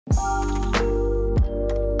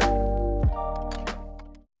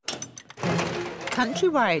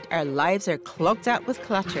Countrywide, our lives are clogged up with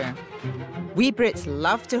clutter. We Brits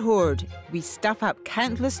love to hoard. We stuff up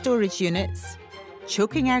countless storage units,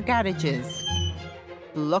 choking our garages,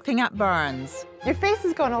 blocking up barns. Your face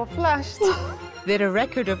has gone all flushed. They're a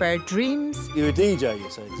record of our dreams. You're a DJ, you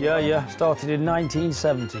say? Yeah. Started in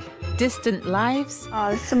 1970. Distant lives.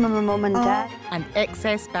 Oh, some of my mum and dad. And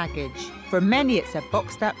excess baggage. For many, it's a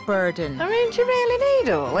boxed-up burden. I mean, do you really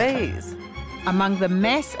need all these? Among the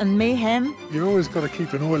mess and mayhem... You've always got to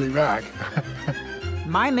keep an oily rag.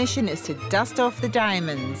 My mission is to dust off the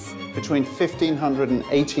diamonds. Between £1,500 and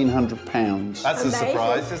 £1,800. That's a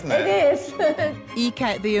surprise, isn't it? It is. Eke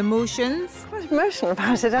out the emotions. I'm quite emotional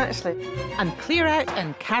about it, actually. And clear out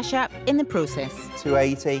and cash up in the process.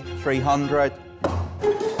 280, 300.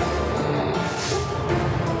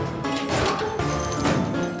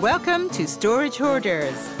 Welcome to Storage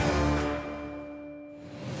Hoarders.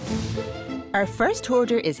 Our first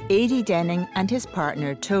hoarder is Aggie Denning and his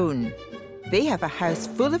partner, Tone. They have a house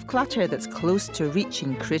full of clutter that's close to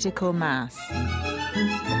reaching critical mass.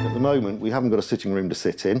 At the moment, we haven't got a sitting room to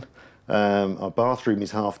sit in. Our bathroom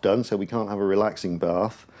is half done, so we can't have a relaxing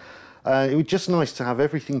bath. It would just nice to have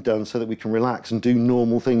everything done so that we can relax and do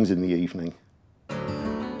normal things in the evening.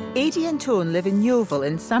 Aggie and Tone live in Yeovil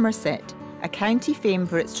in Somerset, a county famed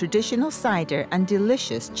for its traditional cider and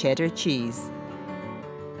delicious cheddar cheese.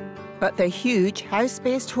 But their huge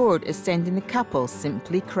house-based hoard is sending the couple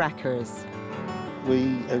simply crackers.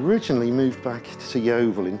 We originally moved back to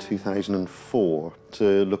Yeovil in 2004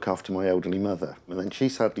 to look after my elderly mother. And then she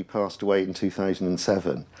sadly passed away in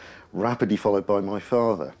 2007, rapidly followed by my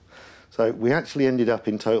father. So we actually ended up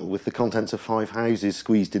in total with the contents of 5 houses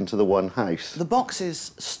squeezed into the one house. The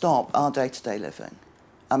boxes stop our day-to-day living.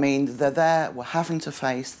 I mean, they're there, we're having to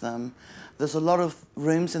face them. There's a lot of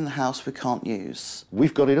rooms in the house we can't use.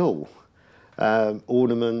 We've got it all.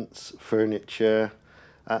 Ornaments, furniture,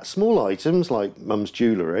 small items like Mum's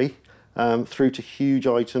jewellery, through to huge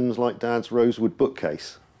items like Dad's rosewood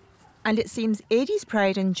bookcase. And it seems Aggie's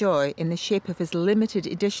pride and joy in the shape of his limited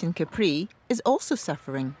edition Capri is also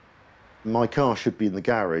suffering. My car should be in the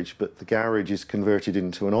garage, but the garage is converted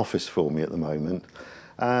into an office for me at the moment,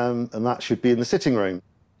 and that should be in the sitting room.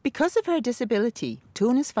 Because of her disability,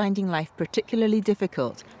 Tone is finding life particularly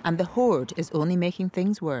difficult, and the hoard is only making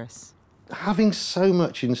things worse. Having so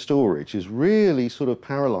much in storage has really sort of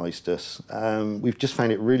paralysed us. We've just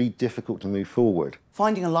found it really difficult to move forward.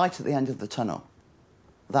 Finding a light at the end of the tunnel,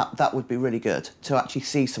 that would be really good, to actually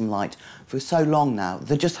see some light. For so long now,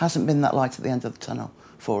 there just hasn't been that light at the end of the tunnel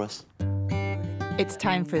for us. It's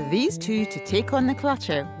time for these two to take on the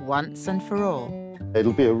clutter once and for all.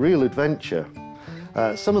 It'll be a real adventure.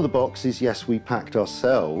 Some of the boxes, yes, we packed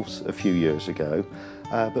ourselves a few years ago,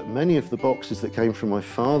 but many of the boxes that came from my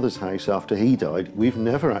father's house after he died, we've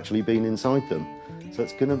never actually been inside them. So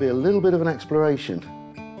it's going to be a little bit of an exploration.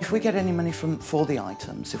 If we get any money for the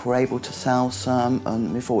items, if we're able to sell some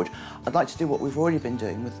and move forward, I'd like to do what we've already been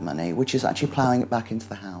doing with the money, which is actually ploughing it back into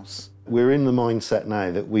the house. We're in the mindset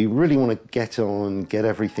now that we really want to get on, get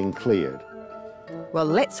everything cleared. Well,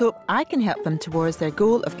 let's hope I can help them towards their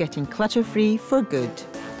goal of getting clutter-free for good.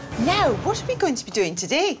 Now, what are we going to be doing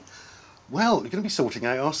today? Well, we're going to be sorting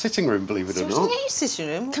out our sitting room, believe it or not. Sorting out your sitting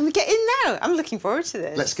room? Can we get in now? I'm looking forward to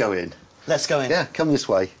this. Let's go in. Let's go in. Yeah, come this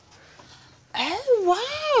way. Oh,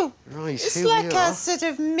 wow. Right, it's like a sort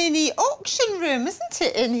of mini auction room, isn't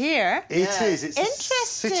it, in here? It is. It's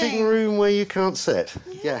interesting. A sitting room where you can't sit.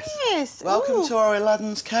 Yes. Welcome to our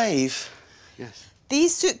Aladdin's cave. Yes.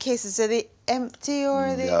 These suitcases, are they empty or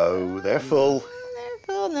are they... No, they're full. They're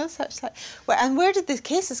full, no such like. Well, and where did the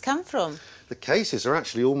cases come from? The cases are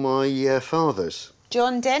actually all my father's.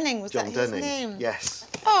 John Denning, was John that Denning. his name? Yes.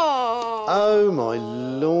 Oh. Oh, my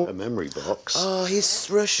Lord. A memory box. Oh, his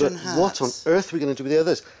Russian But hat. what on earth are we going to do with the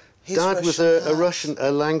others? His Dad was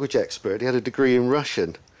a language expert. He had a degree in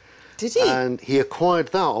Russian. Did he? And he acquired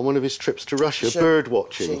that on one of his trips to Russia, bird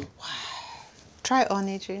watching. Wow. Try it on,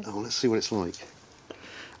 Adrian. Oh, let's see what it's like.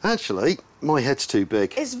 Actually, my head's too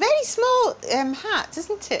big. It's a very small hat,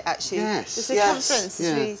 isn't it, actually? Yes. The circumference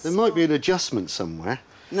is really There might be an adjustment somewhere.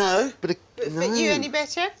 No. But Would it fit you any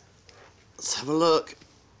better? Let's have a look.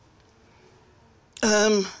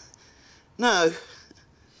 No.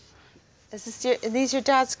 Are these your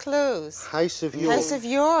dad's clothes? House of York. House of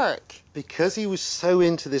York. Because he was so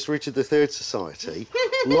into this Richard III society,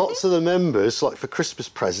 lots of the members, like for Christmas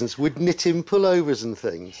presents, would knit him pullovers and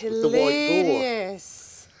things. Hilarious. With the white boar.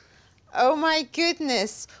 Oh, my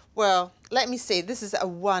goodness. Well, let me see. This is a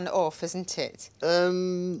one-off, isn't it? Yes.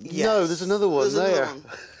 No, there's another one there.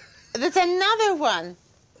 There's another one.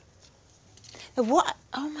 What?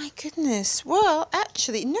 Oh, my goodness. Well,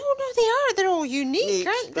 actually, no, they are. They're all unique,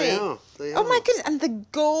 aren't they? They are. Oh, my goodness. And the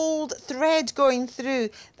gold thread going through.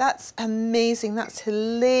 That's amazing. That's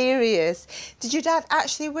hilarious. Did your dad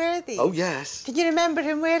actually wear these? Oh, yes. Can you remember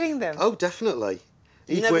him wearing them? Oh, definitely.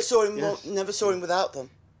 You never saw him without them.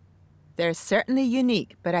 They're certainly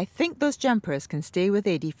unique, but I think those jumpers can stay with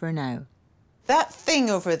Eddie for now. That thing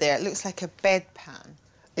over there, it looks like a bedpan.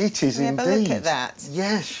 It is Can we indeed. have a look at that?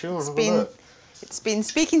 Yes, sure. Have a look. It's been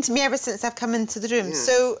speaking to me ever since I've come into the room. Yeah.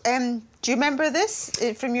 So, do you remember this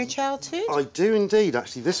from your childhood? I do indeed,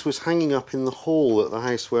 actually. This was hanging up in the hall at the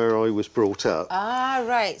house where I was brought up. Ah,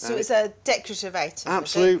 right. So it's a decorative item.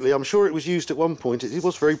 Absolutely. I'm sure it was used at one point. It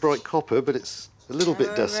was very bright copper, but it's a little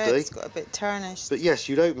bit dusty. Right. It's got a bit tarnished. But yes,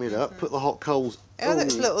 you'd open it up, put the hot coals... Oh,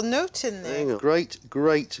 there's a little note in there. Hang on.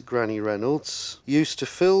 Great Granny Reynolds used to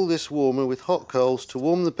fill this warmer with hot coals to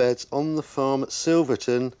warm the beds on the farm at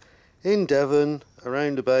Silverton in Devon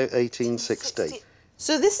around about 1860.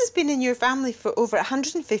 So this has been in your family for over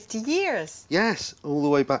 150 years. Yes, all the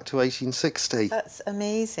way back to 1860. That's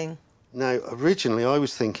amazing. Now, originally I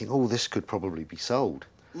was thinking, oh, this could probably be sold.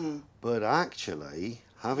 But actually,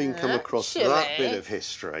 having come across that bit of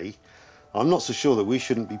history, I'm not so sure that we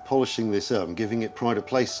shouldn't be polishing this up and giving it pride of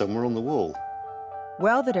place somewhere on the wall.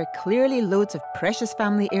 Well, there are clearly loads of precious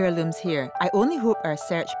family heirlooms here. I only hope our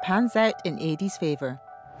search pans out in Eddie's favour.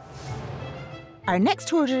 Our next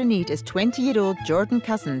hoarder in need is 20-year-old Jordan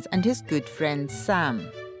Cousins and his good friend Sam.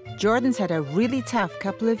 Jordan's had a really tough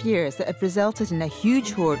couple of years that have resulted in a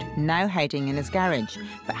huge hoard now hiding in his garage.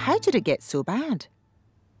 But how did it get so bad?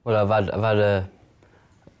 Well, I've had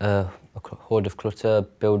a hoard of clutter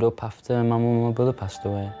build up after my mum and my brother passed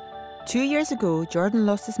away. 2 years ago, Jordan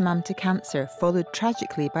lost his mum to cancer, followed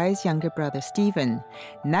tragically by his younger brother Stephen.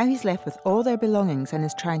 Now he's left with all their belongings and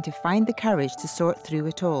is trying to find the courage to sort through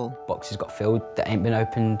it all. Boxes got filled that ain't been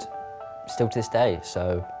opened still to this day.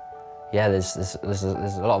 So, yeah, there's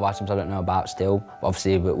a lot of items I don't know about still.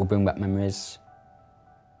 Obviously, we'll bring back memories.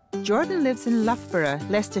 Jordan lives in Loughborough,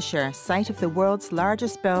 Leicestershire, site of the world's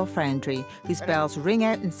largest bell foundry, whose bells ring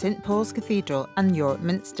out in St Paul's Cathedral and York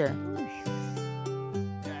Minster.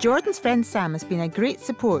 Jordan's friend Sam has been a great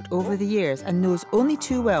support over the years and knows only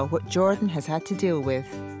too well what Jordan has had to deal with.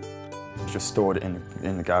 Just stored it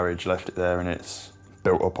in the garage, left it there, and it's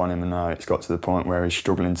built up on him, and now it's got to the point where he's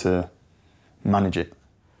struggling to manage it.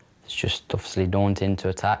 It's just obviously daunting to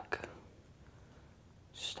attack.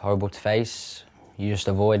 It's just horrible to face. You just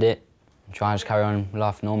avoid it and try and just carry on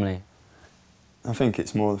life normally. I think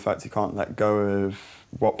it's more the fact he can't let go of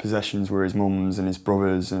what possessions were his mum's and his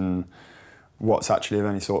brother's and what's actually of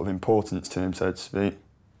any sort of importance to him, so to speak.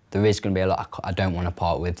 There is going to be a lot I don't want to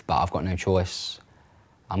part with, but I've got no choice.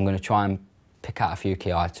 I'm going to try and pick out a few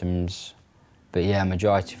key items, but yeah,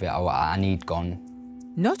 majority of it I need gone.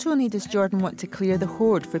 Not only does Jordan want to clear the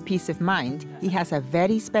hoard for peace of mind, he has a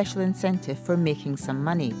very special incentive for making some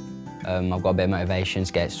money. I've got a bit of motivation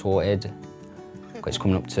to get it sorted. It's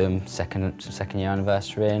coming up to second year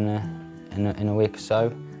anniversary in a week or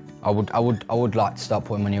so. I would like to start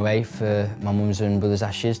putting money away for my mum's and brother's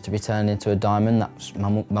ashes to be turned into a diamond. That's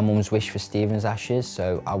my mum's wish for Stephen's ashes,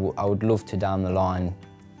 so I would love to down the line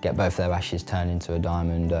get both their ashes turned into a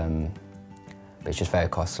diamond, but it's just very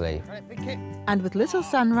costly. And with little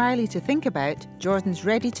son Riley to think about, Jordan's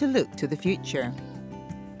ready to look to the future.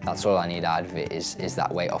 That's all I need out of it is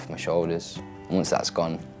that weight off my shoulders. And once that's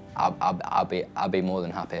gone, I'll be more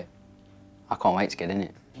than happy. I can't wait to get in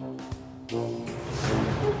it.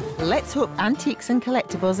 Let's hope antiques and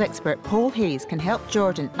collectibles expert Paul Hayes can help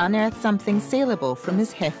Jordan unearth something saleable from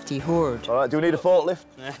his hefty hoard. All right, do we need a forklift?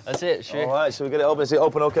 Yeah, that's it, sure. All right, so we get it open. Is it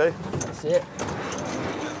open okay? That's it.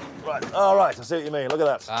 Right, all right, I see what you mean. Look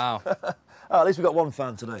at that. Wow. Oh, at least we got one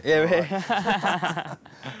fan today. Yeah,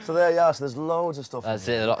 So there you are, so there's loads of stuff. That's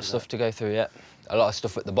it, a lot of stuff to go through, yeah. A lot of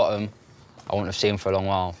stuff at the bottom I wouldn't have seen for a long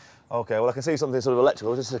while. OK, well, I can see something sort of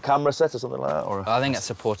electrical. Is this a camera set or something like that? Or I think it's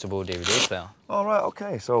a portable DVD player. Oh, right,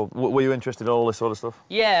 OK. So were you interested in all this sort of stuff?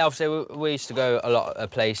 Yeah, obviously, we used to go a lot of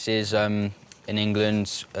places in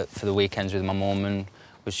England for the weekends with my mum, and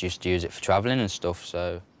we used to use it for travelling and stuff,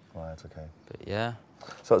 so... Right, OK. But, yeah.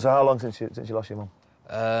 So how long since you lost your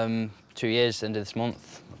mum? 2 years, end of this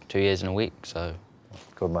month. 2 years in a week, so...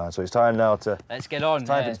 Good man. So it's time now to... Let's get on.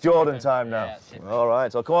 It's Jordan time now. Yeah, all right,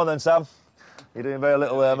 so come on then, Sam. You're doing very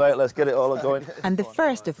little there, mate. Let's get it all going. And the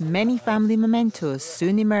first of many family mementos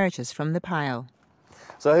soon emerges from the pile.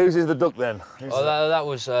 So whose is the duck then? That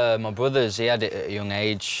was my brother's. He had it at a young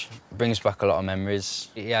age. Brings back a lot of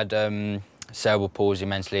memories. He had cerebral palsy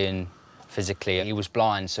mentally and physically. He was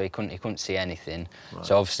blind, so he couldn't see anything. Right.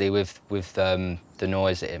 So obviously with the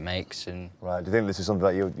noise that it makes and... Right, do you think this is something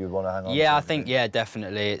that you'd want to hang on to? Yeah, I think, yeah,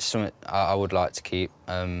 definitely. It's something I would like to keep.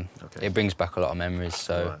 It brings back a lot of memories,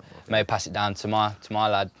 so maybe pass it down to my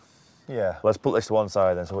lad. Yeah, let's put this to one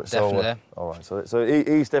side then. Definitely. All right, so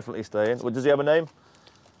he's definitely staying. Well, does he have a name?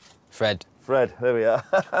 Fred. Fred, there we are.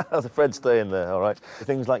 That's a Fred staying there, all right.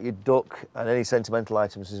 Things like your duck and any sentimental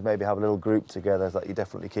items, is maybe have a little group together that you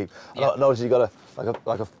definitely keep. Yep. I noticed you got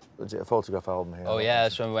a photograph album here. Oh yeah,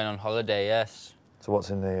 that's when we went on holiday, yes. So what's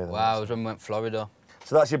in there then? Wow, it was when we went to Florida.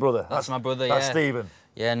 So that's your brother? That's my brother, That's Stephen?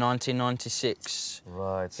 Yeah, 1996.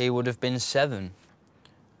 Right. He would have been 7.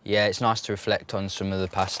 Yeah, it's nice to reflect on some of the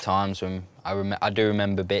past times when I do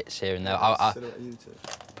remember bits here and there. Silhouette of you two.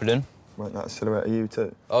 Pardon? Right, that's silhouette of you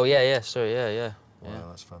too. Oh yeah, sorry, yeah. Wow,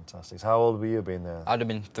 that's fantastic. So how old were you being there? I'd have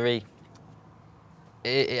been 3.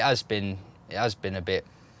 It has been a bit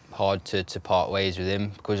hard to part ways with him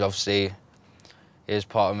because obviously he was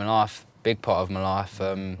part of my life, big part of my life.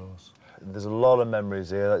 There's a lot of memories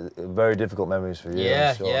here, very difficult memories for you.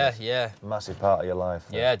 Yeah, sure. yeah. Massive part of your life.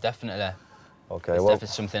 Yeah, definitely. Okay, it's well, definitely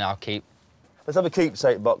something I'll keep. Let's have a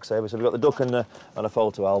keepsake box here. So we've got the duck and a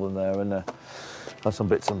photo album there and some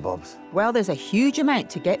bits and bobs. Well, there's a huge amount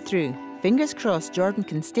to get through. Fingers crossed Jordan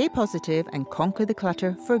can stay positive and conquer the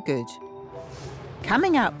clutter for good.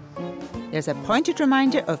 Coming up, there's a pointed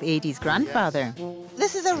reminder of Addie's grandfather.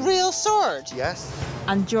 This is a real sword? Yes.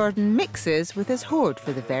 And Jordan mixes with his hoard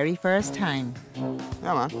for the very first time.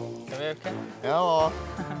 Yeah, man. Come here, okay? Hello.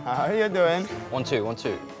 How are you doing? 1, 2, 1,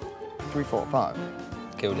 2. 3, 4, 5.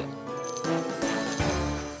 Killed it.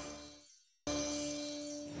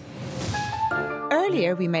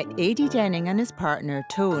 Earlier, we met Addie Denning and his partner,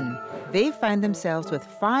 Tone. They've found themselves with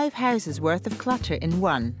 5 houses worth of clutter in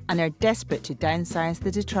one and are desperate to downsize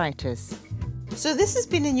the detritus. So this has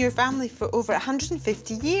been in your family for over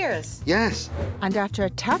 150 years? Yes. And after a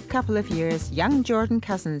tough couple of years, young Jordan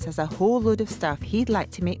Cousins has a whole load of stuff he'd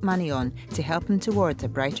like to make money on to help him towards a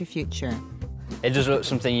brighter future. It does look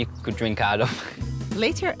something you could drink out of.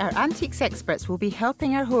 Later, our antiques experts will be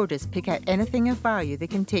helping our hoarders pick out anything of value they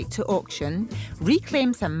can take to auction,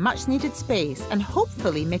 reclaim some much-needed space and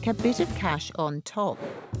hopefully make a bit of cash on top.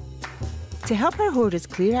 To help our hoarders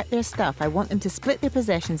clear out their stuff, I want them to split their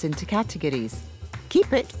possessions into categories.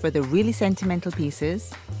 Keep it for the really sentimental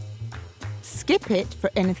pieces, skip it for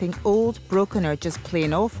anything old, broken or just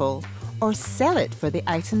plain awful, or sell it for the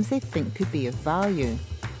items they think could be of value.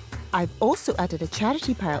 I've also added a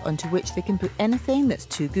charity pile onto which they can put anything that's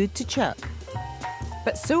too good to chuck.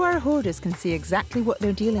 But so our hoarders can see exactly what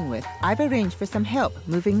they're dealing with, I've arranged for some help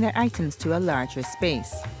moving their items to a larger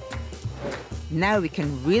space. Now we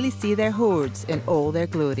can really see their hoards in all their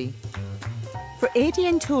glory. For Addie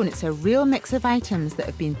and Tone, it's a real mix of items that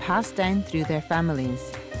have been passed down through their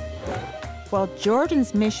families. While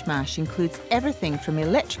Jordan's mishmash includes everything from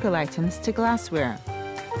electrical items to glassware.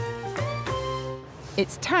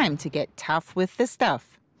 It's time to get tough with the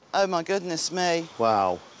stuff. Oh, my goodness me.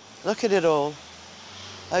 Wow. Look at it all.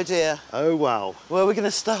 Oh, dear. Oh, wow. Where are we going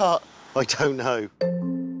to start? I don't know.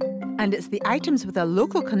 And it's the items with a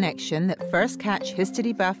local connection that first catch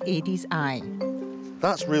history buff Addie's eye.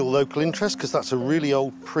 That's real local interest because that's a really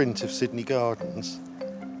old print of Sydney Gardens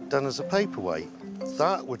done as a paperweight.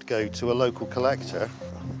 That would go to a local collector.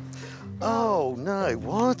 Oh, no,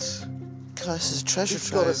 what? God, this is a treasure It's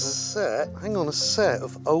trove. got a set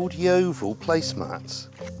of old Yeovil placemats.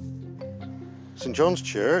 St John's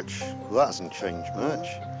Church, well, that hasn't changed much.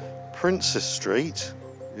 Princess Street,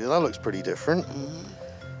 yeah, that looks pretty different.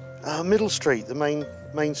 Middle Street, the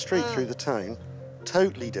main street through the town,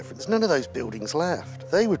 totally different. There's none of those buildings left.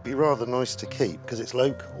 They would be rather nice to keep because it's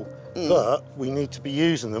local, but we need to be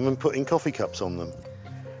using them and putting coffee cups on them.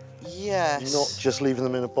 Yes. Not just leaving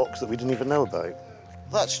them in a box that we didn't even know about.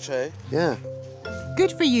 That's true. Yeah.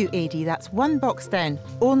 Good for you, Addie. That's 1 box down.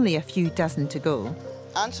 Only a few dozen to go.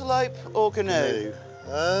 Antelope or gnu?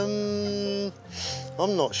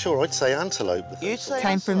 I'm not sure. I'd say antelope. You'd say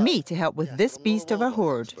Time for me to help with this beast of a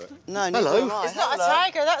hoard. No, Hello. It's not a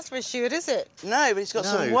tiger, that's for sure, is it? No, but it's got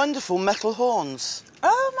some wonderful metal horns.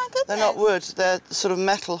 Oh, my goodness. They're not wood, they're sort of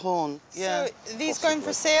metal horn. Yeah. So, these going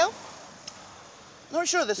for sale? Not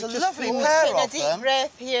sure, there's a just lovely thought- pair Taking a of deep them.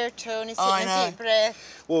 breath here, Tony. I Taking a know. deep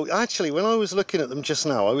breath. Well, actually, when I was looking at them just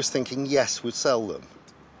now, I was thinking, yes, we'd sell them.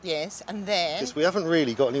 Yes, and then... Because we haven't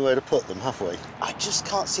really got anywhere to put them, have we? I just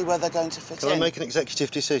can't see where they're going to fit Can in. I make an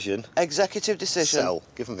executive decision? Executive decision. Sell.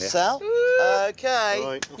 Give them here. Sell? Okay.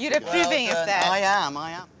 Right. You're approving of that. I am.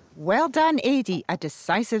 Well done, Addie. A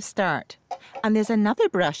decisive start. And there's another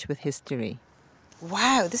brush with history.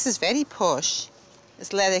 Wow, this is very posh.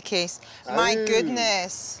 This leather case. My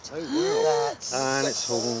goodness. And it's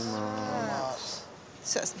hallmarks.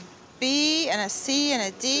 So it's B and a C and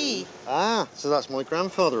a D. Ah, so that's my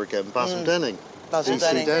grandfather again, Basil Denning. Basil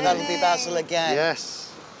Denning. That'll be Basil again.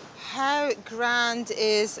 Yes. How grand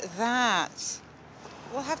is that?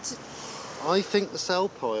 We'll have to I think the sell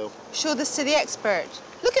pile. show this to the expert.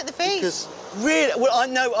 Look at the face. Because Really? Well, I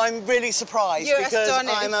know I'm really surprised You're because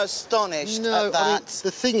astonished. I'm astonished no, at that. I mean,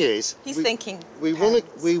 the thing is, He's thinking. we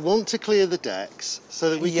want to clear the decks so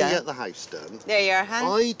that we Yeah. can get the house done. There you are, Han.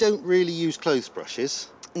 I don't really use clothes brushes.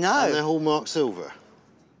 No. And they're hallmark silver.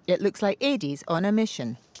 It looks like Eddie's on a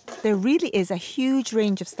mission. There really is a huge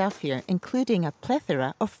range of stuff here, including a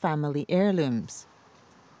plethora of family heirlooms.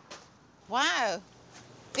 Wow.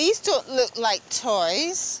 These don't look like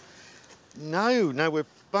toys. No, we're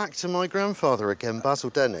back to my grandfather again, Basil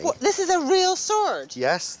Denning. What, this is a real sword?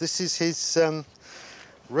 Yes, this is his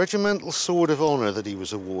regimental sword of honour that he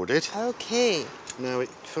was awarded. Okay. Now,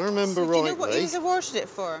 if I remember Do rightly... you know what he was awarded it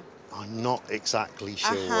for? I'm not exactly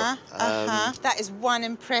sure. That is one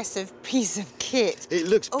impressive piece of kit. It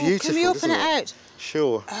looks beautiful, can we open doesn't it it? out?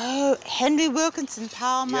 Sure. Oh, Henry Wilkinson,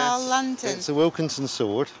 Pall Mall, Yes, London. it's a Wilkinson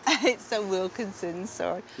sword. It's a Wilkinson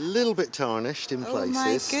sword. A little bit tarnished in Oh, places.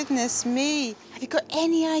 my goodness me. Have you got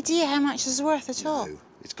any idea how much it's worth at all? No,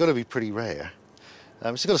 it's got to be pretty rare.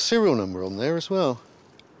 It's got a serial number on there as well.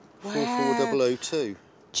 Wow. 44002.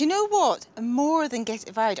 Do you know what? More than get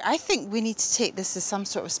it valued, I think we need to take this to some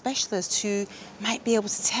sort of specialist who might be able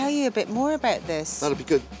to tell you a bit more about this. That'll be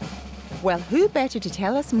good. Well, who better to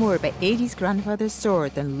tell us more about Eddie's grandfather's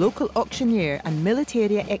sword than local auctioneer and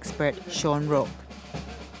militaria expert Sean Rock?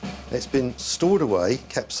 It's been stored away,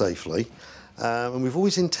 kept safely, and we've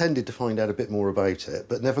always intended to find out a bit more about it,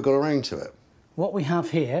 but never got around to it. What we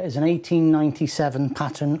have here is an 1897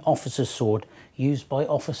 pattern officer's sword used by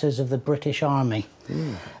officers of the British Army.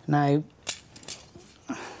 Now,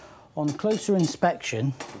 on closer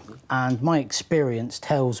inspection, and my experience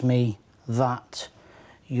tells me that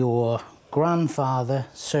your grandfather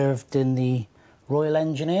served in the Royal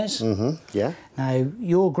Engineers. Yeah. Now,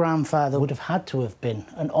 your grandfather would have had to have been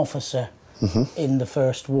an officer in the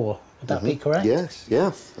First War. Would that be correct? Yes,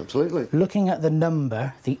 yeah, absolutely. Looking at the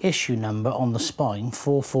number, the issue number on the spine,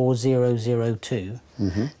 44002,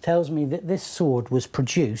 tells me that this sword was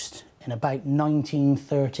produced in about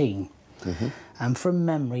 1913. And from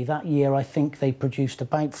memory, that year I think they produced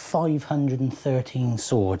about 513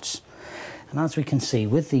 swords. And as we can see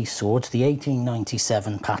with these swords, the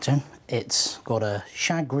 1897 pattern, it's got a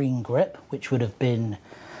shagreen grip, which would have been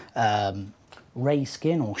ray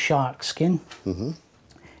skin or shark skin.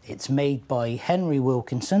 It's made by Henry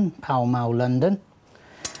Wilkinson, Pall Mall, London.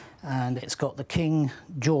 And it's got the King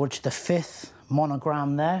George V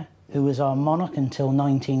monogram there, who was our monarch until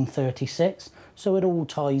 1936. So it all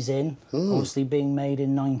ties in, obviously being made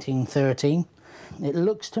in 1913. It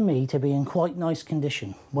looks to me to be in quite nice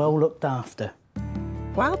condition, well looked after.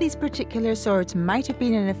 While these particular swords might have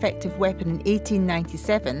been an effective weapon in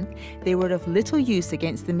 1897, they were of little use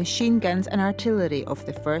against the machine guns and artillery of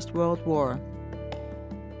the First World War.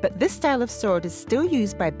 But this style of sword is still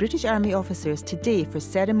used by British Army officers today for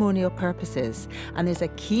ceremonial purposes, and there's a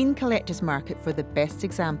keen collector's market for the best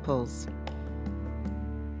examples.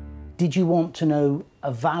 Did you want to know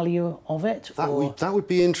a value of it? That would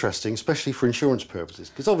be interesting, especially for insurance purposes,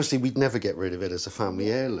 because obviously we'd never get rid of it as a family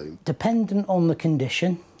heirloom. Dependent on the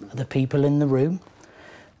condition of the people in the room,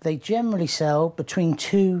 they generally sell between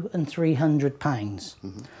 £200 and £300.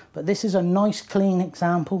 But this is a nice clean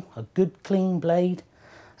example, a good clean blade,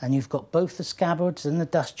 and you've got both the scabbards and the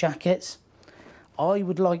dust jackets. I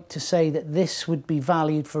would like to say that this would be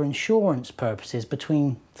valued for insurance purposes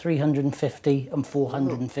between £350 and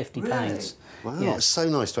 £450. Really? Wow, Yes. it's so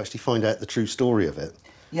nice to actually find out the true story of it.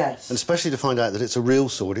 Yes. And especially to find out that it's a real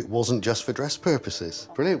sword, it wasn't just for dress purposes.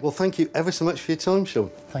 Brilliant. Well, thank you ever so much for your time,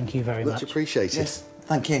 Sean. Thank you very much. Much appreciated. Yes,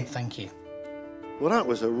 thank you. Thank you. Well, that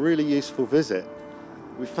was a really useful visit.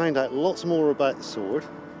 We found out lots more about the sword.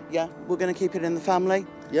 Yeah, we're going to keep it in the family.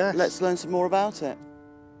 Yes. Let's learn some more about it.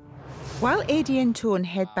 While Eddie and Tone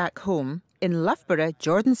head back home, in Loughborough,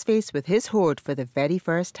 Jordan's faced with his hoard for the very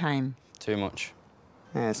first time. Too much.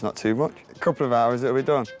 Yeah, it's not too much. A couple of hours, it'll be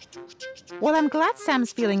done. Well, I'm glad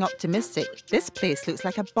Sam's feeling optimistic. This place looks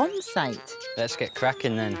like a bomb site. Let's get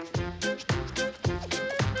cracking then.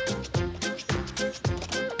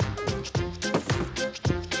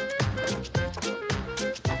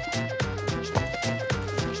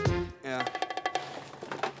 Yeah.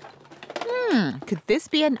 Could this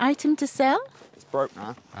be an item to sell? It's broke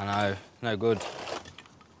now. I know, no good.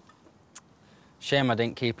 Shame I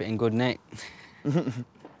didn't keep it in good nick.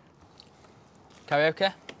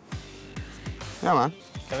 Karaoke? Yeah, man.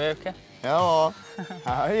 Karaoke? Hello.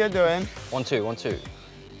 How are you doing? 1, 2, 1, 2.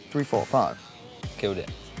 3, 4, 5. Killed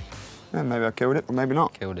it. Yeah, maybe I killed it, or maybe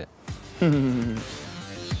not. Killed it.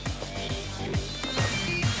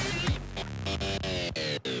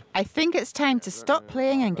 I think it's time to stop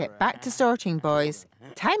playing and get back to sorting, boys.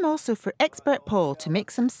 Time also for expert Paul to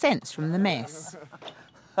make some sense from the mess.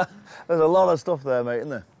 There's a lot of stuff there, mate, isn't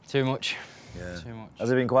there? Too much. Yeah. Too much.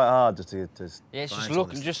 Has it been quite hard just to yeah, it's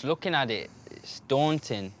just looking at it, it's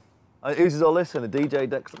daunting. Who's all this and the DJ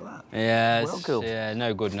decks like that? Yeah, well cool. Yeah,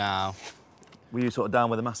 no good now. Were you sort of down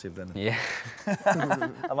with the massive then? Yeah.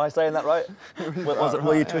 Am I saying that right?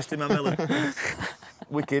 Were you twisting my melon?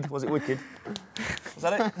 Wicked, was it wicked? Was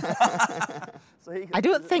that it? I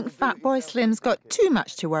don't think Fat Boy Slim's got too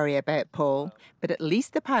much to worry about, Paul, but at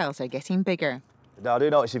least the piles are getting bigger. Now, I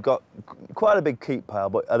do notice you've got quite a big keep pile,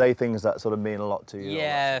 but are they things that sort of mean a lot to you?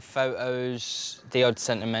 Yeah, photos, the odd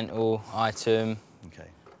sentimental item,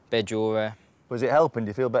 bed jewellery. Was it helping? Do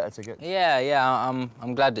you feel better to get? Yeah,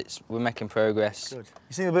 I'm glad we're making progress. Good.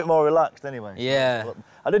 You seem a bit more relaxed anyway. Yeah. So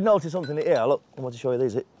I did notice something here. Look, I want to show you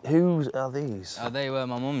these. Whose are these? Oh, they were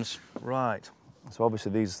my mum's. Right. So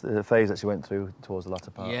obviously these the phase that she went through towards the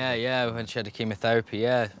latter part. Yeah, when she had the chemotherapy,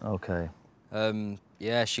 yeah. Okay.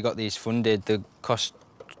 Yeah, she got these funded. They cost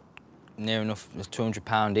near enough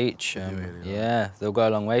 £200 each. Yeah, they'll go a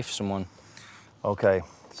long way for someone. Okay.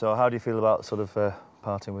 So how do you feel about sort of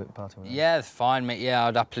parting with them? Yeah, it's fine, mate. Yeah,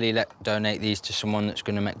 I'd happily donate these to someone that's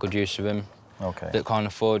going to make good use of them. Okay. That can't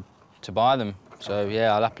afford to buy them. So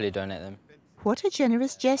yeah, I'll happily donate them. What a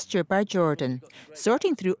generous gesture by Jordan.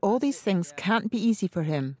 Sorting through all these things can't be easy for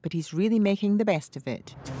him, but he's really making the best of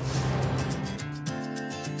it.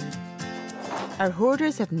 Our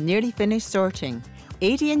hoarders have nearly finished sorting.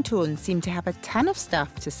 Adie and Tone seem to have a ton of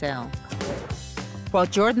stuff to sell. While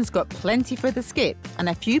Jordan's got plenty for the skip and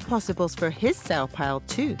a few possibles for his sell pile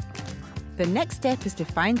too. The next step is to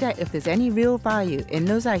find out if there's any real value in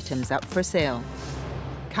those items up for sale.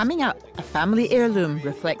 Coming up, a family heirloom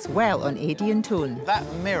reflects well on Adie and Tone.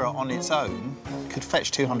 That mirror on its own could fetch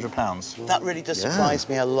 £200. That really does surprise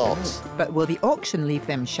me a lot. But will the auction leave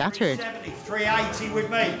them shattered? 380 with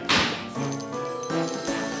me.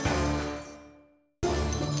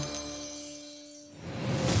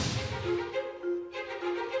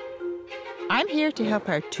 I'm here to help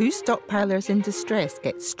our two stockpilers in distress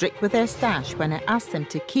get strict with their stash when I ask them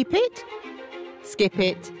to keep it, skip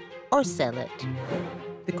it, or sell it.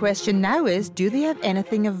 The question now is, do they have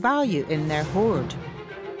anything of value in their hoard?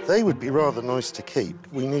 They would be rather nice to keep.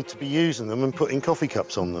 We need to be using them and putting coffee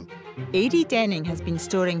cups on them. Adie Denning has been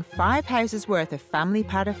storing 5 houses worth of family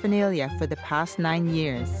paraphernalia for the past 9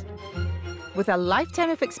 years. With a lifetime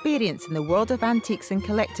of experience in the world of antiques and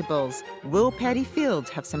collectibles, will Perry Field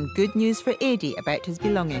have some good news for Adie about his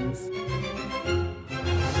belongings?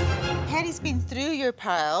 Perry's been through your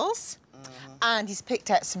piles and he's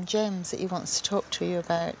picked out some gems that he wants to talk to you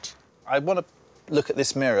about. I want to look at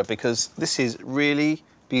this mirror because this is really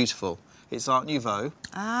beautiful. It's Art Nouveau,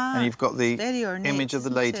 and you've got the image of the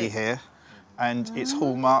lady here, and it's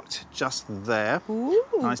hallmarked just there. Ooh.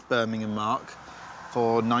 Nice Birmingham mark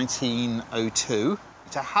for 1902.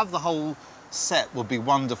 To have the whole set would be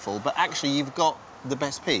wonderful, but actually you've got the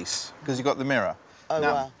best piece because you've got the mirror. Oh,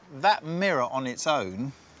 now, wow. that mirror on its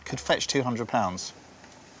own could fetch £200.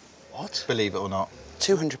 What? Believe it or not.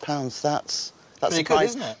 £200, that's pretty good,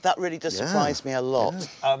 isn't it? That really does surprise me a lot.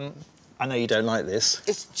 I know you don't like this.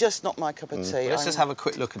 It's just not my cup of tea. Let's just have a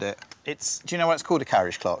quick look at it. Do you know why it's called a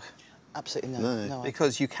carriage clock? Absolutely no.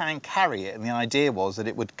 Because you can carry it, and the idea was that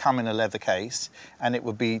it would come in a leather case and it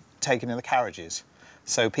would be taken in the carriages.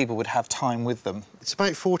 So people would have time with them. It's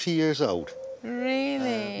about 40 years old.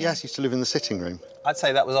 Really? Yes, used to live in the sitting room. I'd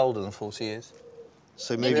say that was older than 40 years.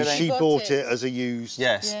 So maybe she bought it as a used...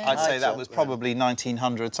 Yes, I'd say that was probably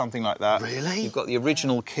 1900, something like that. Really? You've got the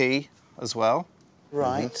original key as well.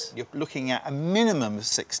 Right. You're looking at a minimum of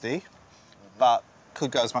 60, but could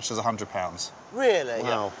go as much as £100. Really?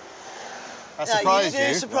 Wow. That surprised you? You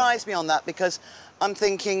do surprise me on that because I'm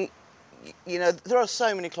thinking, you know, there are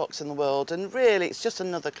so many clocks in the world and really it's just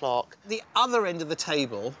another clock. The other end of the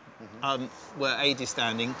table, where Adie's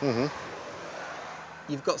standing,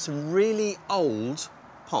 you've got some really old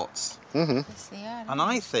pots. And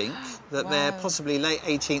I think that they're possibly late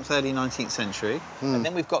 18th, early 19th century. And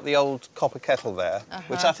then we've got the old copper kettle there,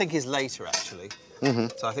 which I think is later, actually.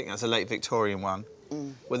 So I think that's a late Victorian one,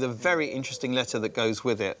 with a very interesting letter that goes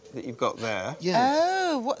with it that you've got there.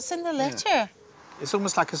 Oh, what's in the letter? It's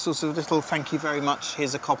almost like a sort of little thank you very much,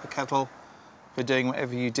 here's a copper kettle for doing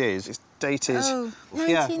whatever you did. dated,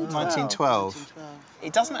 yeah, 1912.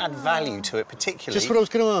 It doesn't add value to it particularly. Just what I was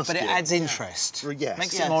going to ask But it adds interest. Yes.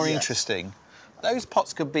 Makes it more interesting. Those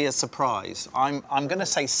pots could be a surprise. I'm going to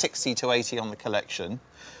say 60 to 80 on the collection,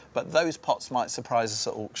 but those pots might surprise us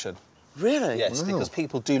at auction. Really? Yes, because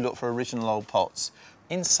people do look for original old pots.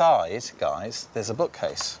 Inside, guys, there's a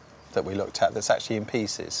bookcase that we looked at that's actually in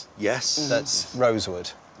pieces. Yes. That's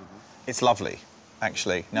rosewood. It's lovely,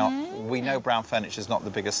 actually. Now, we know brown furniture is not the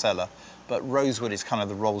biggest seller, but rosewood is kind of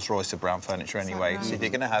the Rolls-Royce of brown furniture anyway. So if you're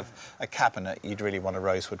going to have a cabinet, you'd really want a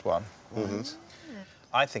rosewood one.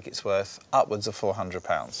 I think it's worth upwards of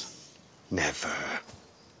 £400. Never.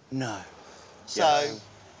 No. So...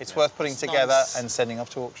 It's worth putting together and sending off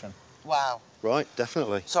to auction. Wow. Right,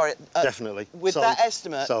 definitely. Sorry. Definitely. With Sold. that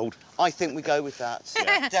estimate, Sold. I think we go with that.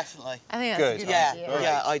 Yeah. Definitely. I think that's a good idea.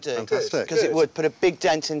 Yeah, I do. Fantastic. Because it would put a big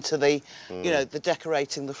dent into the, you know, the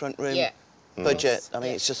decorating the front room budget. I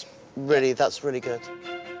mean, it's just really, that's really good.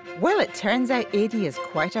 Well, it turns out Eddie is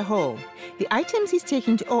quite a haul. The items he's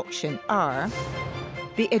taking to auction are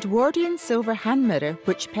the Edwardian silver hand mirror,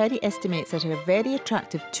 which Perry estimates at a very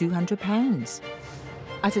attractive £200.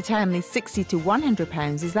 At a timely £60 to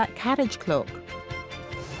 £100 is that carriage clock.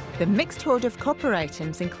 The mixed hoard of copper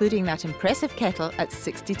items, including that impressive kettle, at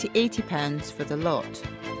 £60 to £80 for the lot.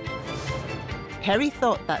 Perry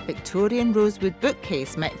thought that Victorian rosewood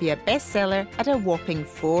bookcase might be a bestseller at a whopping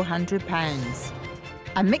 £400.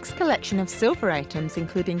 A mixed collection of silver items,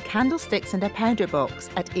 including candlesticks and a powder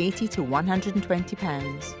box, at £80 to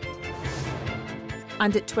 £120.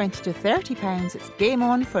 And at £20 to £30, it's game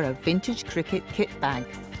on for a vintage cricket kit bag.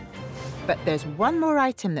 But there's one more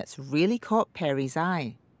item that's really caught Perry's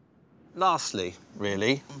eye. Lastly,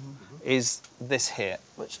 really, is this here,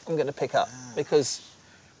 which I'm going to pick up because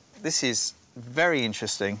this is very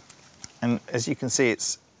interesting. And as you can see,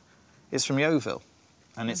 it's from Yeovil,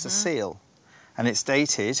 and it's a seal, and it's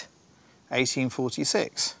dated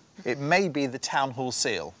 1846. It may be the town hall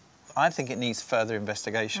seal. I think it needs further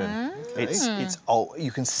investigation. It's old. You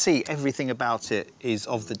can see everything about it is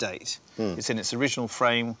of the date. It's in its original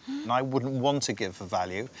frame, and I wouldn't want to give a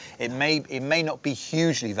value. It may not be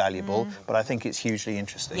hugely valuable, but I think it's hugely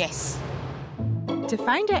interesting. Yes. To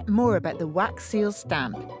find out more about the wax seal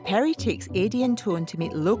stamp, Perry takes Eddie and Tone to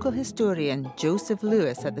meet local historian Joseph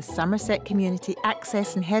Lewis at the Somerset Community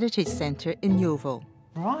Access and Heritage Centre in Yeovil.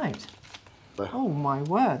 Right. Oh, my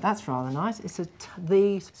word, that's rather nice. It's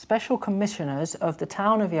the Special Commissioners of the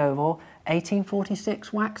Town of Yeovil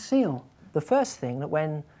 1846 wax seal. The first thing that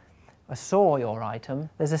when I saw your item,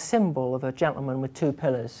 there's a symbol of a gentleman with two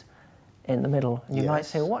pillars in the middle. And you might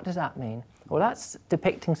say, well, what does that mean? Well, that's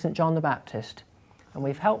depicting St John the Baptist. And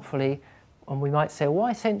we've helpfully, and we might say,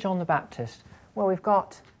 why St John the Baptist? Well, we've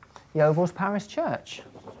got Yeovil's parish church,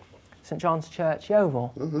 St John's Church, Yeovil,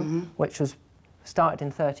 which was started in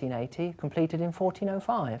 1380, completed in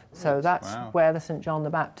 1405. So that's where the St John the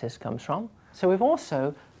Baptist comes from. So we've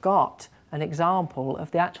also got an example of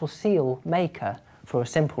the actual seal maker, for a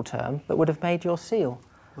simple term, that would have made your seal.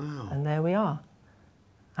 Wow. And there we are.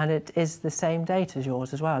 And it is the same date as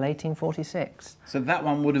yours as well, 1846. So that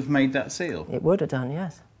one would have made that seal? It would have done,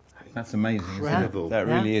 yes. That's amazing. Incredible. That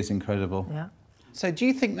really is incredible. Yeah. So do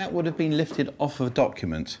you think that would have been lifted off a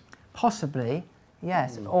document? Possibly.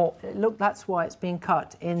 Yes, or look, that's why it's been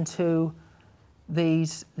cut into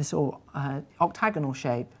this sort of octagonal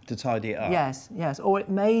shape. To tidy it up? Yes, yes. Or it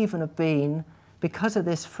may even have been, because of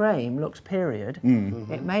this frame, looks period,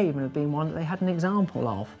 it may even have been one that they had an example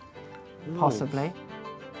of, possibly.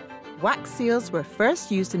 Wax seals were first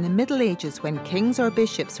used in the Middle Ages when kings or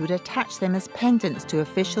bishops would attach them as pendants to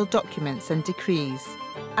official documents and decrees.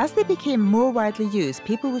 As they became more widely used,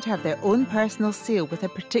 people would have their own personal seal with a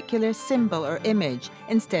particular symbol or image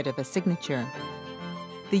instead of a signature.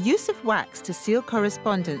 The use of wax to seal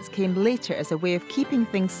correspondence came later as a way of keeping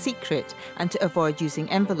things secret and to avoid using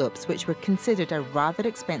envelopes, which were considered a rather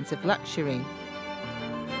expensive luxury.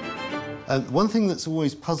 One thing that's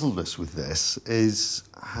always puzzled us with this is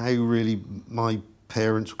how really my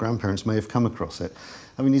parents, grandparents may have come across it.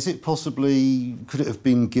 I mean, is it possibly, could it have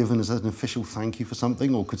been given as an official thank you for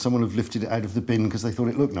something, or could someone have lifted it out of the bin because they thought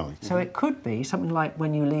it looked nice? So it could be something like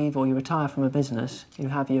when you leave or you retire from a business, you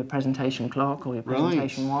have your presentation clock or your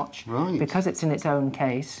presentation watch. Right. Because it's in its own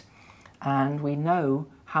case, and we know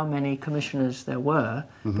how many commissioners there were,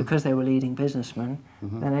 because they were leading businessmen,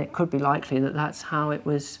 then it could be likely that that's how it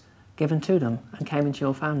was given to them and came into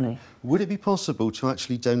your family. Would it be possible to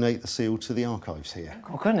actually donate the seal to the archives here?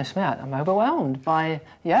 Oh, goodness me, I'm overwhelmed by...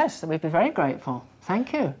 Yes, we'd be very grateful.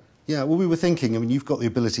 Thank you. Yeah, well, we were thinking, I mean, you've got the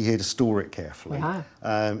ability here to store it carefully. We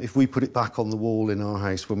have. If we put it back on the wall in our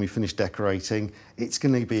house when we finish decorating, it's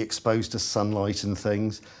going to be exposed to sunlight and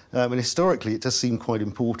things. And historically, it does seem quite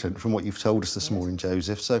important from what you've told us this morning,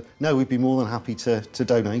 Joseph. So, no, we'd be more than happy to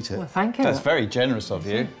donate it. Well, thank you. That's very generous of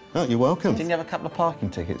you. Oh, you're welcome. Didn't you have a couple of parking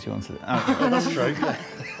tickets you wanted? Oh, that's true.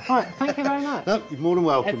 All right, thank you very much. No, you're more than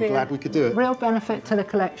welcome. It'd be Glad we could do it. Real benefit to the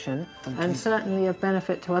collection and certainly of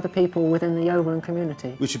benefit to other people within the Yeovil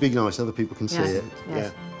community. Which would be nice, other people can see it.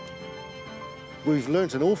 Yes. Yeah. We've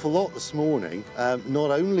learnt an awful lot this morning,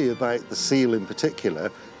 not only about the seal in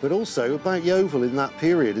particular, but also about Yeovil in that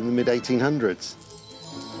period in the mid-1800s.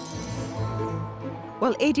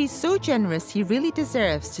 Well, Eddie's so generous, he really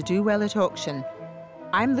deserves to do well at auction.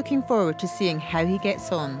 I'm looking forward to seeing how he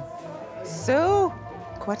gets on. So,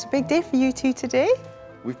 quite a big day for you two today.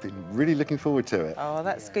 We've been really looking forward to it. Oh,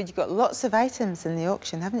 that's good. You've got lots of items in the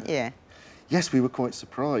auction, haven't you? Yes, we were quite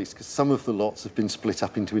surprised because some of the lots have been split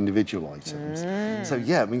up into individual items. So,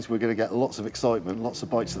 yeah, it means we're going to get lots of excitement, lots of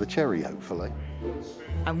bites of the cherry, hopefully.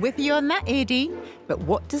 I'm with you on that, Eddie. But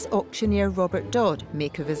what does auctioneer Robert Dodd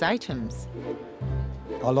make of his items?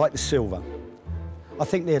 I like the silver. I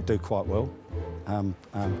think they'll do quite well.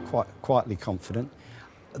 Quietly confident.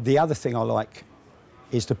 The other thing I like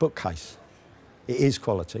is the bookcase. It is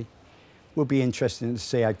quality. Will be interesting to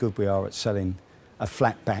see how good we are at selling a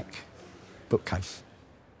flat back bookcase.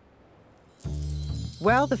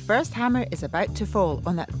 Well, the first hammer is about to fall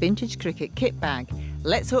on that vintage cricket kit bag.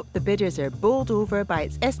 Let's hope the bidders are bowled over by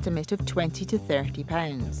its estimate of £20 to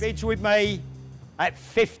 £30. Bids with me at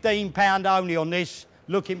 £15 only on this,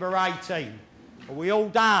 looking for 18. Are we all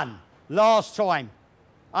done? Last time,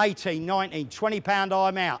 18, 19, £20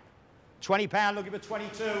 I'm out. £20 looking for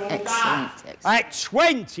 22, all done. At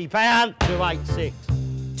 £20 to 86.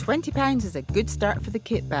 £20 is a good start for the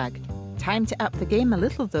kit bag. Time to up the game a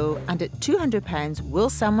little though, and at £200, will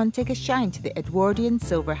someone take a shine to the Edwardian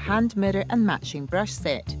silver hand mirror and matching brush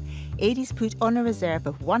set? Eddie's put on a reserve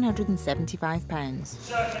of £175.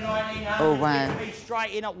 Circa 1900, Oh, wow. give me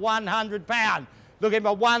straight in at £100. Looking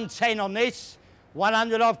for 110 on this.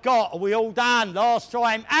 100 I've got. Are we all done? Last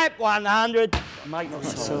time at 100.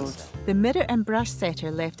 The mirror and brush set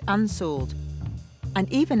are left unsold.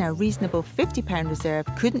 And even a reasonable £50 reserve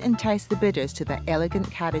couldn't entice the bidders to that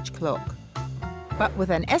elegant carriage clock. But with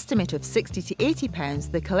an estimate of £60 to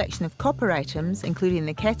 £80, the collection of copper items, including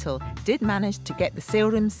the kettle, did manage to get the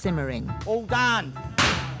sale room simmering. All done.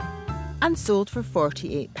 And sold for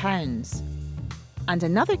 £48. And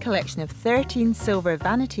another collection of 13 silver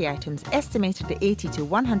vanity items, estimated at £80 to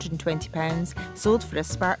 £120, sold for a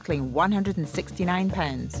sparkling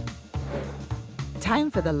 £169.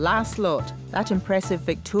 Time for the last lot, that impressive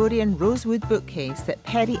Victorian rosewood bookcase that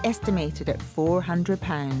Perry estimated at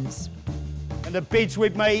 £400. And the bid's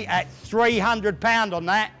with me at £300 on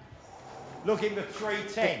that. Looking for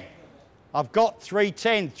 310. I've got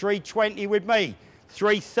 310, 320 with me,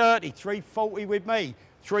 330, 340 with me,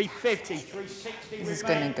 350, 360 with me. This is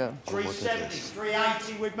going to go. 370,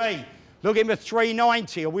 380 with me. Looking for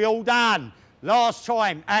 390. Are we all done? Last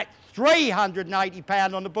time at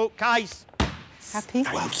 £380 on the bookcase. Happy?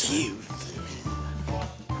 Thank you.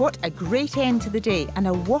 What a great end to the day, and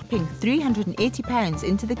a whopping £380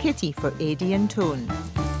 into the kitty for Eddie and Tone.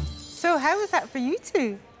 So how was that for you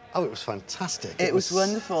two? Oh, it was fantastic. It was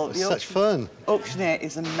wonderful. It was such fun. Auctioneer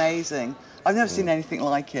is amazing. I've never seen anything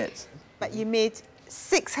like it. But you made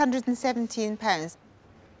 £617.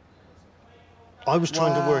 I was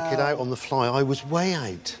trying to work it out on the fly. I was way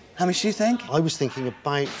out. How much do you think? I was thinking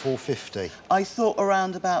about 450. I thought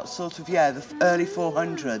around about sort of, yeah, the early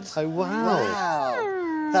 400s. Oh, wow.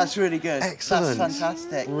 Wow. That's really good. Excellent. That's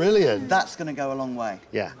fantastic. Brilliant. That's going to go a long way.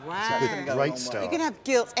 Yeah. Wow. Great start. You're going to have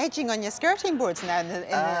gilt edging on your skirting boards now in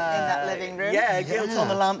that living room. Yeah, gilt on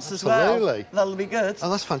the lamps as well. Absolutely. That'll be good.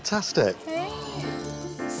 Oh, that's fantastic.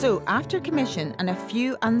 So, after commission and a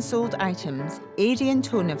few unsold items, Eddie and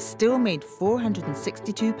Tone have still made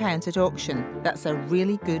 £462 at auction. That's a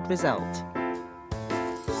really good result.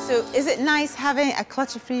 So, is it nice having a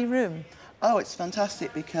clutter-free room? Oh, it's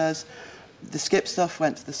fantastic because the skip stuff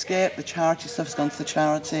went to the skip, the charity stuff's gone to the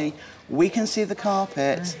charity. We can see the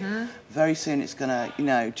carpet. Very soon it's going to, you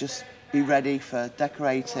know, just be ready for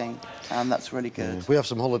decorating, and that's really good. We have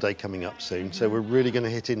some holiday coming up soon, so we're really going to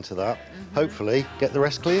hit into that. Hopefully, get the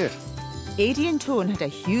rest cleared. Eddie and Tone had a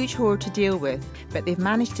huge hoard to deal with, but they've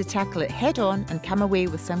managed to tackle it head-on and come away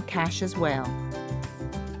with some cash as well.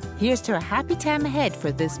 Here's to a happy time ahead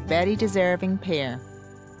for this very deserving pair.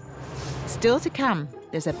 Still to come,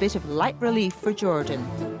 there's a bit of light relief for Jordan.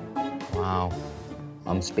 Wow.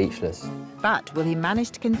 I'm speechless. But will he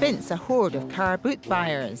manage to convince a horde of car boot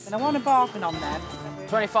buyers? And I want a bargain on them.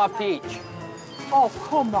 25p each. Oh,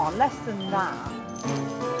 come on, less than that.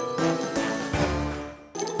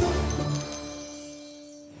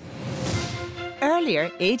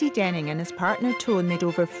 Earlier, Adie Denning and his partner Tone made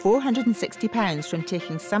over £460 from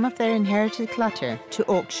taking some of their inherited clutter to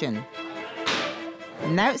auction.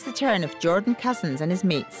 Now it's the turn of Jordan Cousins and his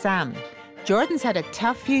mate Sam. Jordan's had a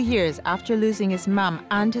tough few years after losing his mum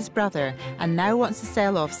and his brother, and now wants to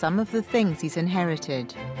sell off some of the things he's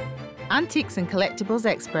inherited. Antiques and collectibles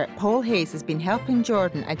expert Paul Hayes has been helping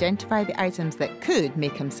Jordan identify the items that could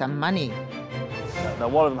make him some money. Now,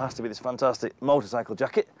 one of them has to be this fantastic motorcycle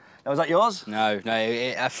jacket. Now, is that yours? No,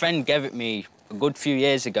 a friend gave it me a good few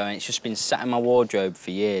years ago, and it's just been sat in my wardrobe for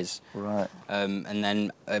years. Right. And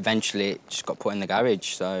then eventually it just got put in the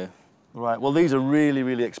garage, so... Right, well, these are really,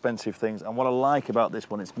 really expensive things, and what I like about this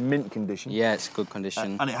one, it's mint condition. Yeah, it's good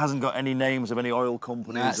condition. And it hasn't got any names of any oil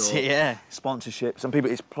companies That's or it, yeah. sponsorships. Some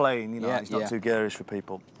people, it's plain, you know, it's not too garish for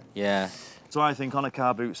people. Yeah. So I think on a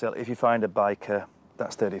car boot sale, if you find a biker,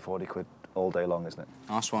 that's 30, 40 quid all day long, isn't it?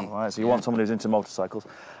 Nice one. All right, so you want someone who's into motorcycles.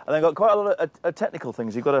 And they've got quite a lot of technical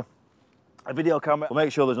things. You've got a video camera. We'll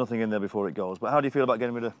make sure there's nothing in there before it goes. But how do you feel about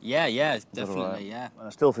getting rid of... Yeah, definitely, yeah. And I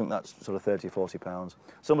still think that's sort of 30, 40 pounds.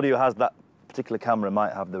 Somebody who has that particular camera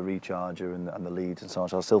might have the recharger and the leads and so on,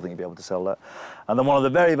 so I still think you'd be able to sell that. And then one of the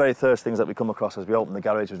very, very first things that we come across as we open the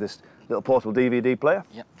garage was this little portable DVD player.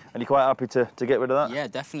 Yep. And you're quite happy to get rid of that? Yeah,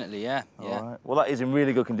 definitely, yeah. All right. Well, that is in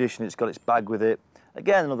really good condition. It's got its bag with it.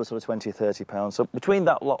 Again, another sort of 20, 30 pounds. So between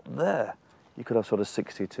that lot there, you could have sort of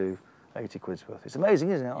 60 to 80 quid's worth. It's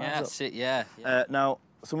amazing, isn't it? Yeah, that's it, yeah. Now,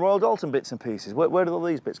 some Royal Dalton bits and pieces. Where did all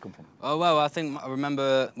these bits come from? Oh, well, I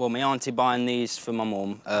remember, well, my auntie buying these for my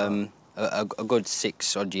mum. A good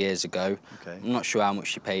 6 odd years ago. Okay. I'm not sure how much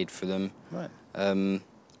she paid for them. Right. And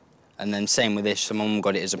then same with this, so Mum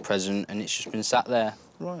got it as a present and it's just been sat there.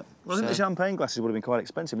 Right. Well, I think the champagne glasses would have been quite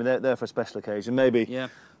expensive. I mean, they're for a special occasion. Maybe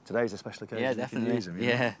today's a special occasion. Yeah, definitely. Use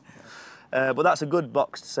them, but that's a good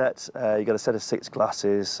boxed set. You've got a set of 6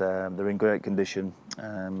 glasses. They're in great condition.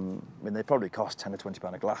 I mean, they probably cost 10 or 20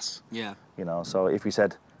 pound a glass. Yeah. You know, so if we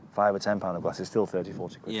said 5 or 10 pound a glass, it's still 30,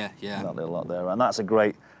 40 quid. Yeah. That little lot there. And that's a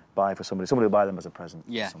great buy for somebody. Somebody will buy them as a present.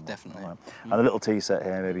 Yeah, definitely. Right. And a little tea set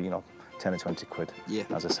here, maybe, 10 or 20 quid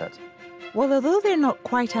as a set. Well, although they're not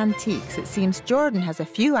quite antiques, it seems Jordan has a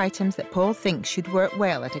few items that Paul thinks should work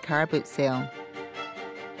well at a car boot sale.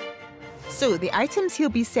 So the items he'll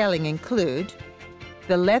be selling include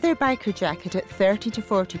the leather biker jacket at 30 to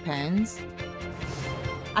 40 pounds.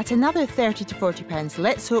 At another 30 to 40 pounds,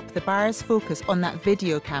 let's hope the buyers focus on that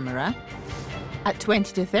video camera. At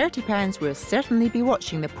 20 to 30 pounds, we'll certainly be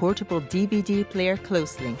watching the portable DVD player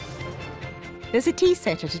closely. There's a tea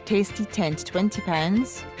set at a tasty 10 to 20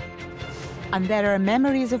 pounds. And there are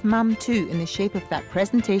memories of Mum too in the shape of that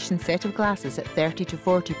presentation set of glasses at 30 to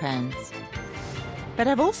 40 pounds. But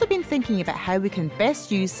I've also been thinking about how we can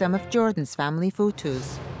best use some of Jordan's family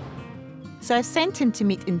photos. So I've sent him to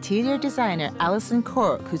meet interior designer Alison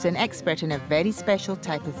Cork, who's an expert in a very special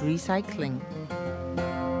type of recycling.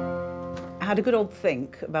 I had a good old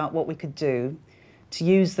think about what we could do to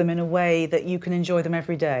use them in a way that you can enjoy them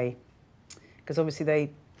every day, because obviously they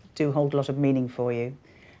do hold a lot of meaning for you.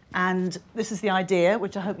 And this is the idea,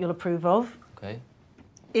 which I hope you'll approve of. Okay.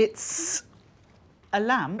 It's a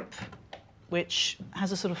lamp which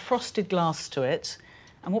has a sort of frosted glass to it,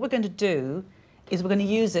 and what we're going to do is we're going to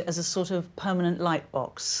use it as a sort of permanent light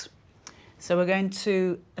box. So we're going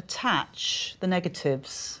to attach the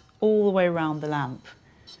negatives all the way around the lamp.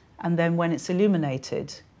 And then when it's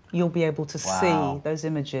illuminated, you'll be able to see those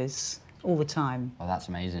images all the time. Oh, that's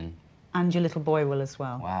amazing. And your little boy will as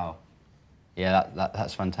well. Wow. Yeah,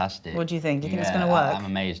 that's fantastic. What do you think? Do you think it's going to work? I'm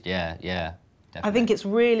amazed, yeah, definitely. I think it's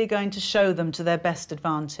really going to show them to their best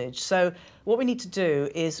advantage. So what we need to do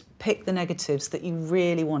is pick the negatives that you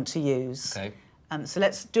really want to use. Okay. So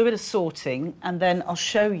let's do a bit of sorting, and then I'll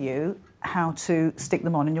show you how to stick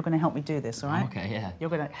them on, and you're going to help me do this, all right? Okay, yeah. You're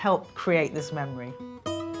going to help create this memory.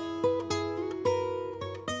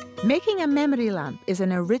 Making a memory lamp is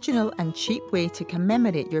an original and cheap way to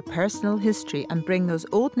commemorate your personal history and bring those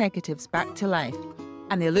old negatives back to life.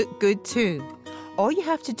 And they look good too. All you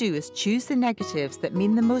have to do is choose the negatives that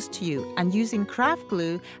mean the most to you and using craft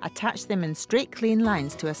glue, attach them in straight clean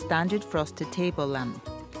lines to a standard frosted table lamp.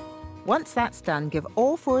 Once that's done, give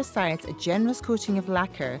all 4 sides a generous coating of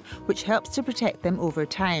lacquer, which helps to protect them over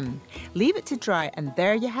time. Leave it to dry and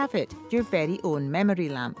there you have it, your very own memory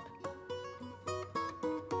lamp.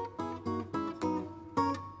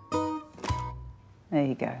 There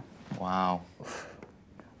you go. Wow.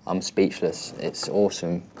 I'm speechless. It's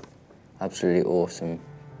awesome, absolutely awesome.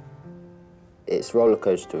 It's a roller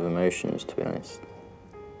coaster of emotions, to be honest.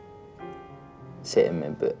 It's hitting me,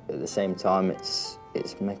 but at the same time, it's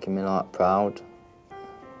making me like proud.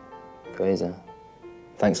 Crazy.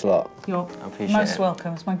 Thanks a lot. You're I appreciate most it.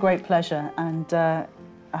 welcome. It's my great pleasure, and I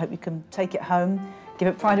hope you can take it home, give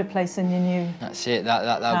it pride of place in your new. That's it.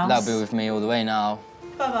 That'll be with me all the way now.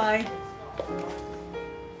 Bye bye.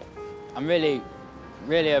 I'm really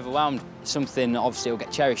overwhelmed. It's something that obviously will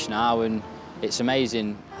get cherished now, and it's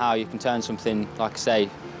amazing how you can turn something, like I say,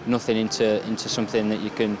 nothing into something that you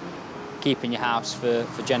can keep in your house for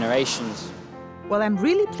generations. Well, I'm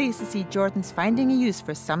really pleased to see Jordan's finding a use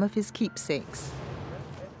for some of his keepsakes.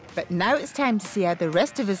 But now it's time to see how the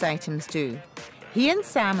rest of his items do. He and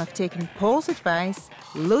Sam have taken Paul's advice,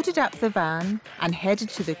 loaded up the van and headed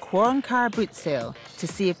to the Quorn car boot sale to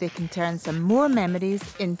see if they can turn some more memories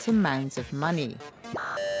into mounds of money.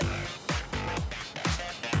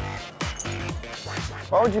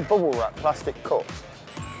 Why would you bubble wrap plastic cups?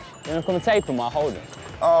 You're not going to tape them while holding?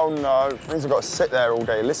 Oh no, it means I've got to sit there all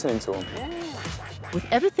day listening to them. With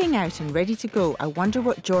everything out and ready to go, I wonder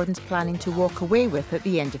what Jordan's planning to walk away with at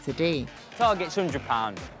the end of the day. Target's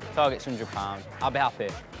 £100. Target's £100. I'll be happy,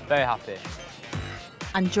 very happy.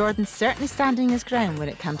 And Jordan's certainly standing his ground when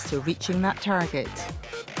it comes to reaching that target.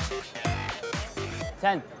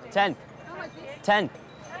 10, 10, 10,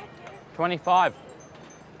 25,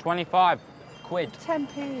 25, quid.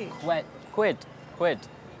 10p. Quid.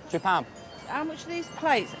 £2. How much are these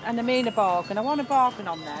plates? And I mean a bargain. I want a bargain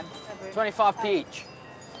on them. 25p each.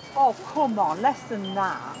 Oh, come on, less than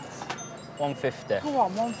that. 150. Go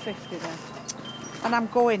on, 150 then. And I'm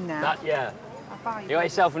going now. Yeah. I'll buy You got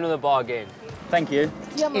yourself another bargain. Thank you.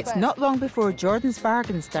 It's not long before Jordan's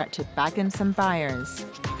bargains start to bag him some buyers.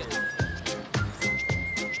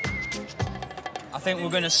 I think we're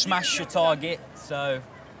going to smash your target, so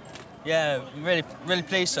yeah, really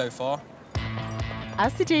pleased so far.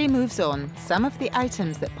 As the day moves on, some of the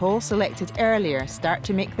items that Paul selected earlier start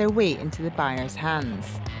to make their way into the buyer's hands.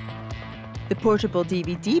 The portable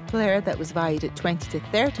DVD player that was valued at £20 to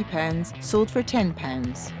 £30 sold for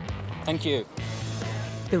 £10. Thank you.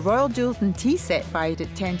 The Royal Doulton tea set valued at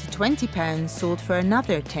 £10 to £20 sold for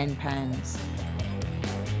another £10.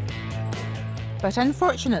 But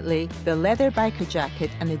unfortunately, the leather biker jacket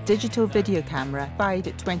and the digital video camera valued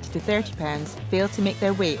at £20 to £30 failed to make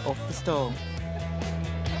their way off the stall.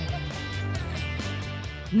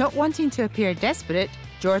 Not wanting to appear desperate,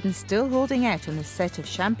 Jordan's still holding out on the set of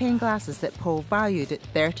champagne glasses that Paul valued at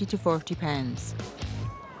 £30 to £40.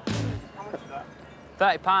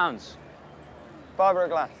 £30. £5 a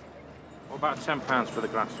glass. What about £10 for the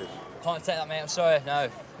glasses? Can't take that, mate. I'm sorry. No,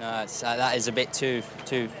 that is a bit too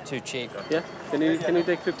cheap. Yeah. Can you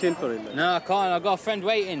take 15 for it? Then? No, I can't. I've got a friend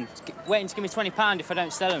waiting to give me £20 if I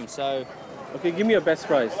don't sell them. So. Okay, give me your best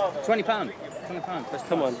price. £20. £20.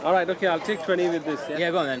 Come on. All right. Okay, I'll take 20 with this. Yeah.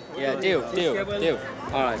 Yeah, go on then. Yeah, deal.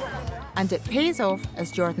 All right. And it pays off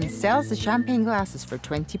as Jordan sells the champagne glasses for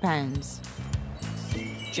 £20.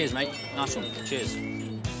 Cheers, mate. Nice one. Cheers.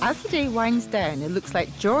 As the day winds down, it looks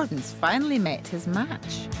like Jordan's finally met his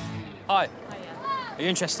match. Hi. Are you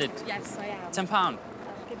interested? Yes, I am. £10. I'll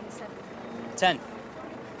give you 7. 10.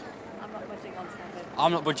 I'm not budging on 7.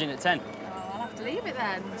 I'm not budging at 10. Oh, I'll have to leave it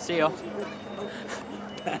then. See ya.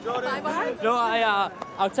 Bye-bye. No,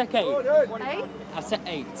 I'll take 8. 8? I'll take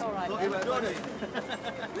 8. All right.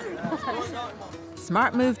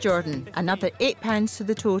 Smart move, Jordan. Another £8 to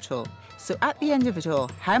the total. So at the end of it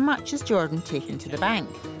all, how much has Jordan taken to the bank?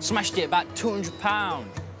 Smashed it about £200.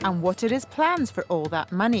 And what are his plans for all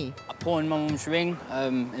that money? I pawned my mum's ring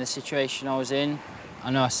in the situation I was in.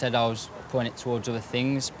 I know I said I was putting it towards other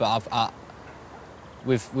things, but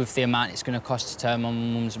with the amount it's going to cost to turn my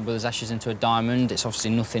mum's and brother's ashes into a diamond, it's obviously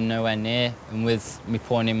nothing nowhere near. And with me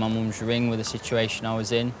pawning my mum's ring with the situation I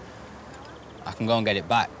was in, I can go and get it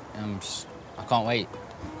back. I can't wait.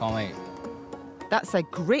 Can't wait. That's a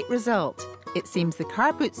great result. It seems the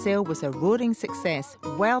car boot sale was a roaring success.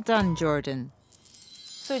 Well done, Jordan.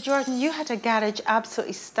 So, Jordan, you had a garage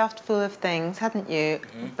absolutely stuffed full of things, hadn't you?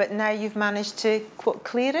 But now you've managed to,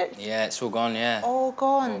 clear it? Yeah, it's all gone, yeah. All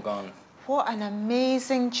gone? All gone. What an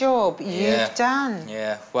amazing job you've done.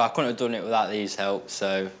 Yeah, well, I couldn't have done it without these help,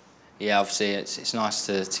 so, yeah, obviously it's nice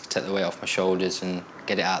to take the weight off my shoulders and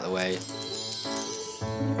get it out of the way.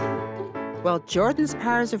 Well, Jordan's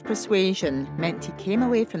powers of persuasion meant he came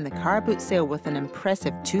away from the car boot sale with an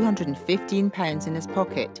impressive £215 in his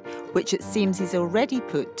pocket, which it seems he's already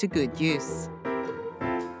put to good use.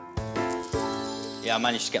 Yeah, I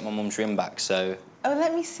managed to get my mum's ring back, so... Oh,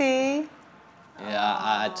 let me see. Yeah,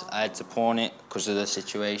 I had to pawn it because of the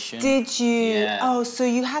situation. Did you? Yeah. Oh, so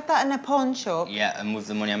you had that in a pawn shop? Yeah, and with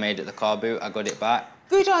the money I made at the car boot, I got it back.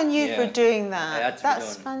 Good on you Yeah. for doing that. It had to be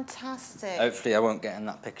That's done. fantastic. Hopefully I won't get in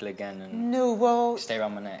that pickle again and No, well... stay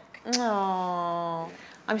around my neck. Oh,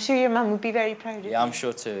 I'm sure your mum would be very proud of you. Yeah, I'm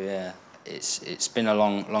sure too, yeah. It's been a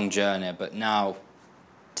long journey, but now,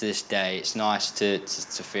 to this day, it's nice to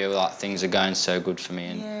feel like things are going so good for me.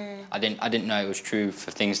 And Yeah. I didn't know it was true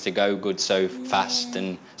for things to go good so fast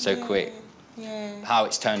and so quick. Yeah. How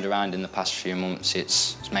it's turned around in the past few months,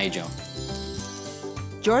 it's major.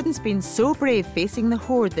 Jordan's been so brave facing the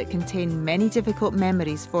hoard that contained many difficult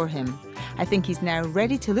memories for him. I think he's now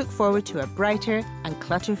ready to look forward to a brighter and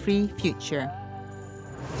clutter-free future.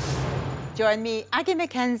 Join me, Aggie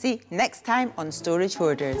MacKenzie, next time on Storage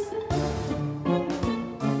Hoarders.